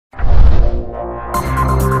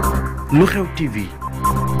lu xew TV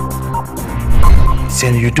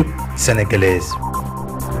seen YouTube sénégalaise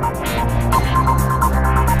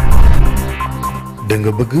da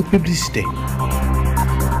nga bëgg publicité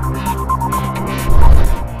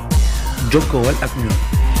jokkowal ak ñun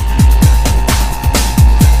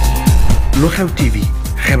lu xew TV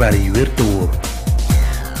xibaar yi wér te wóor.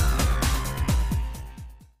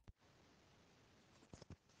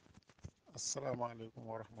 asalaamaaleykum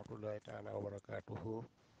wa rahmatullahi taala wa barakaatuhu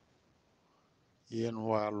yéen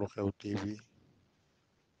waa lu xew TV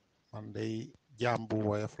man day jaam bu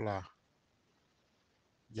woyof laa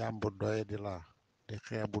jaam bu doye di laa di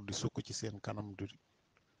xeebu di sukk ci seen kanam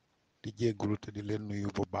di jéggulu te di leen nuyu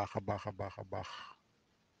bu baax a baax a baax a baax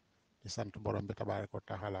di sant borom bi tabaaraka wa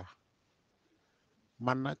taala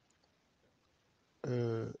man nag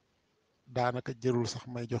daanaka jërul sax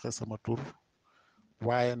may joxe sama tur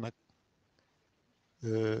waaye nag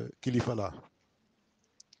kilifa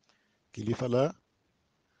la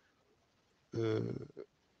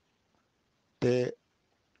te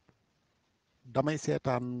damay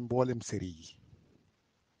seetaan mboolem série yi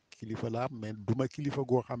kilifa la mais duma kilifa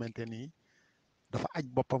goo xamante ni dafa aj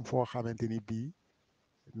boppam foo xamante ni bii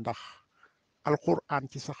ndax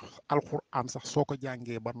alxuraan sax soo ko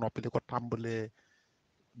jàngee ba noppi li ko tàmbalee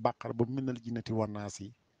bàqar ba minal jinnati wannaas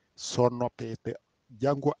yi soo noppee te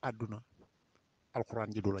jàngoo àdduna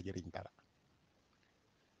alxuraan ji du la jëriñ dara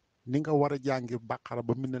ni nga war a jàngi bàqara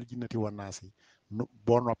ba minal jinnati wannaas yi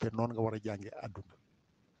boo noppee noonu nga war a jàngi àdduna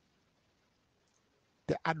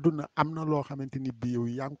te àdduna am na loo xamante ni bii yow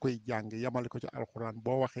yaa ngi koy jàng yamale ko ci alxuraan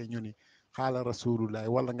boo waxee ñu ni xaala rasulullah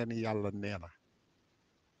wala nga ni yàlla nee na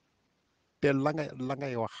te la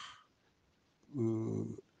ngay wax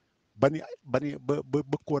ba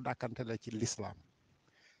bëgg koo dàkkantele ci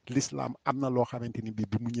lislaam am na loo xamante ni bii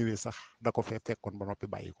bi mu ñëwee sax da ko fee fekkoon ba noppi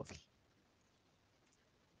bàyyi ko fi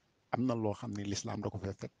am na loo xam ne lislaam da ko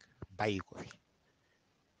fee fekk bàyyi ko fi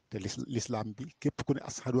te lislaam bi képp ku ne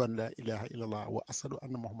ashadu an la ilaha illallah wa ashadu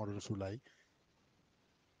anna muhammadu rasulullah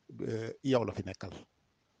yow la fi nekkal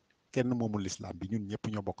kenn moomul lislaam bi ñun ñëpp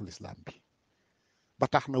ñoo bokk lislaam bi ba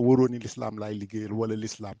tax na waroo ni lislaam laay liggéeyal wala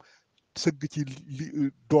lislaam sëgg ci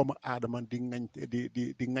doomu aadama di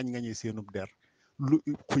ngañ-ngañee seenub der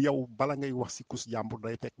ku yow bala ngay wax sikkus jàmbur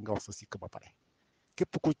day fekk nga wax sa sikk ba pare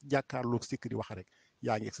képp ku jàkkaarloo sikk di wax rek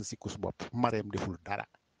yaa ngi ak sa sikkus bopp Marème deful dara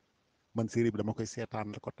man série bi dama koy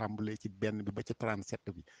seetaan la ko tàmbalee ci benn bi ba ci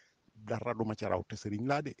 37 bi dara duma ci raw te sëriñ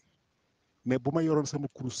laa de mais bu ma yoroon sama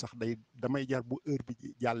kurus sax damay jar bu heure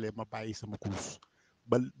bi jàllee ma bàyyi sama kurus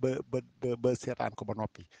ba seetaan ko ba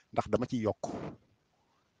noppi ndax dama ci yokk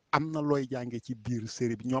am na looy jàngee ci biir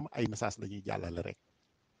série bi ñoom ay message la ñuy jàllale rek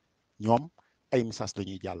ñoom ay message la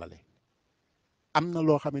ñuy jàllale am na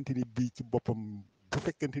loo xamante ni bii ci boppam bu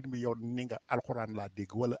fekkente ni bi yow ni nga alxuraan laa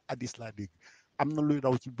dégg wala hadis laa dégg am na luy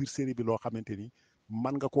daw ci biir série bi loo xamante ni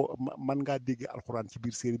mën ngaa dégg alxuraan ci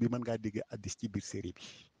biir série bi mën ngaa dégg hadis ci biir série bi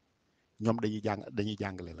ñoom dañuy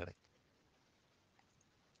jàngale la rek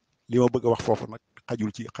li ma bëgg a wax foofu nag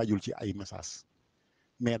xajul ci ay message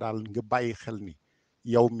mais daal nga bàyyi xel ni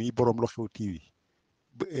yow mi boroom Lu Xew TV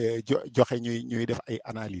joxe ñuy def ay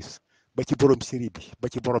analyse ba ci borom série bi ba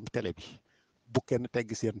ci borom télé bi bu kenn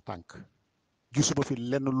tegg seen tànk gisuma fi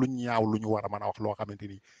lenn lu ñaaw lu ñu war a mën a wax loo xamante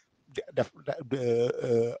ni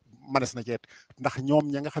manes na ceet ndax ñoom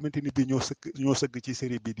ña nga xamante ni bi ñoo sëgg ci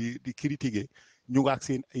série bi di critiquer ñu nga ak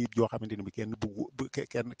seen ayib yoo xamante ni bi kenn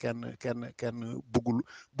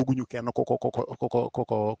bugguñu kenn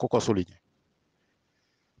ko souligner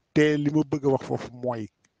te li ma bëgg a wax foofu mooy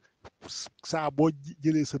saa boo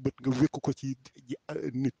jëlee sa bët nga wékk ko ci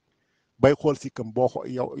nit bay xool sikkam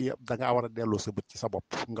yow da ngaa war a delloo sa bët ci sa bopp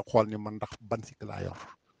nga xool ni man ndax ban sikk laa yor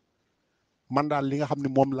man daal li nga xam ne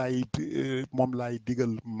moom laay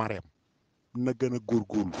digal Marème na gën a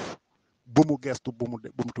góorgóorlu bu mu gestu bu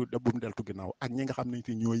mu deltu ginnaaw ak ñi nga xam ne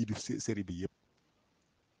ñoo yi di série bi yëpp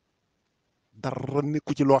dara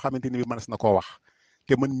nekku ci loo xamante ni bi mënees na koo wax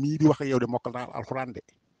te man mii di wax ak yow de mokkal naa alxuraan de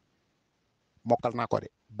mokkal naa ko de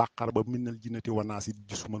bàqar ba minal jinnati wannaas yi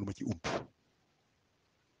gisuma lu ma ci ump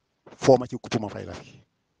foo ma ci kupp ma fay la fi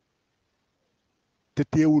te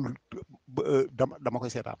teewul dama koy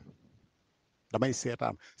damay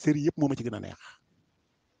seetaan série yëpp moo ma ci gën a neex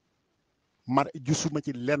gisuma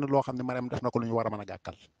ci lenn loo xam ne Marème def na ko lu ñu war a mën a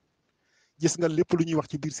gàkkal gis nga lépp lu ñuy wax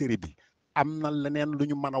ci biir série bi am na leneen lu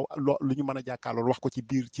ñu mën a jàkkaarloo wax ko ci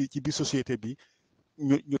biir société bi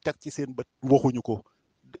ñu teg ci seen bët waxuñu ko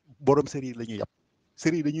borom série yi la ñuy yàpp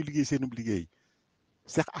série yi dañuy liggéey seenub liggéey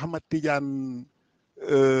Cheikh Ahmad Tidiane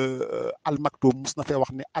al maktum mus na fee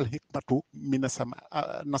wax ne al hikmatu mina sama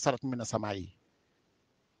nasarat mina sama yi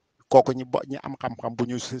kooku ñi am xam-xam bu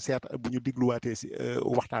ñu seet bu ñu digluwaatee si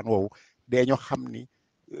waxtaan woowu dee ñoo xam ni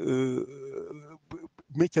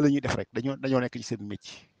métier la ñuy def rek dañoo nekk ci seen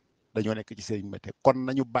métier dañoo nekk ci seen métier kon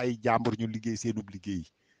nañu bàyyi jàmbur ñu liggéey seenub liggéey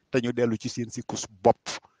te ñu dellu ci seen sikkus bopp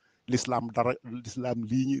l'islam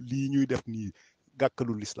lii ñuy def nii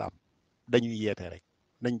gàkkalul l'islam dañuy yeete rek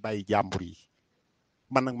nañ bàyyi jàmbur yi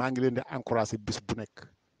man nag maa ngi leen di encouragé bis bu nekk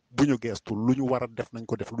bu ñu geestu lu ñu war a def nañ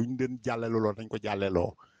ko def lu ñu leen jàlleloo nañ ko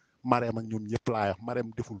jàlleloo Marème ak ñoom ñëpp laa wax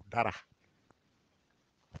Marème deful dara